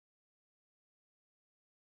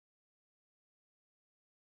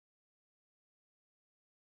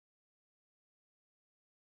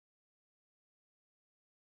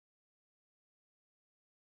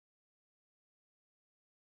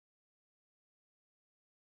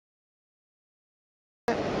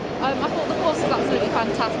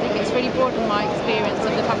fantastic. It's really broadened my experience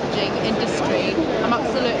of the packaging industry. I'm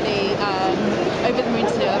absolutely over the moon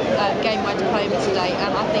to gain my diploma today,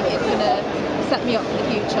 and I think it's going to set me up for the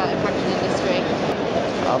future in the packaging industry.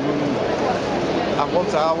 I've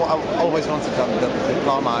always wanted the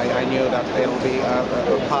diploma. I knew that it will be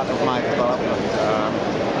a part of my development.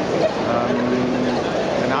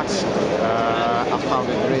 And actually, I found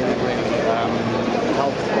it really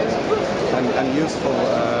helpful and useful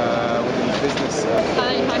within the business.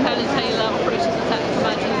 Hi, I'm Helen Taylor, Operations and Technical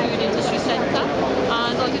Manager in the Food Industry Centre,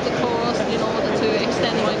 and I did the course in order to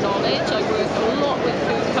extend my knowledge. I work a lot with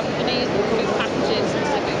food companies and food packaging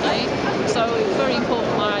specifically, so it was very important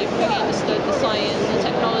that I really understood the science and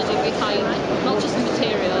technology behind not just the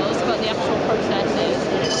materials but the actual processes.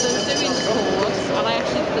 So doing the course, and I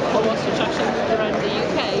actually did the course which actually moved around the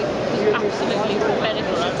UK, was absolutely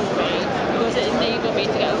beneficial for me because it enabled me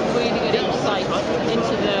to get a really good insight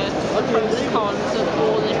into the pros and cons of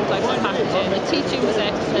all the different types of packaging. The teaching was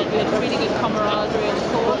excellent, we had really good camaraderie in the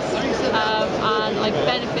course, and I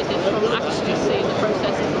benefited from actually seeing the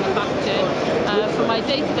processes of the packaging. For my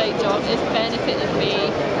day-to-day job, it's benefited me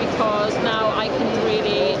because now I can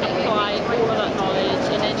really apply all of that knowledge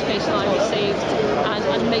and education I received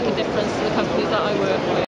and make a difference to the companies that I work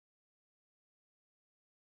with.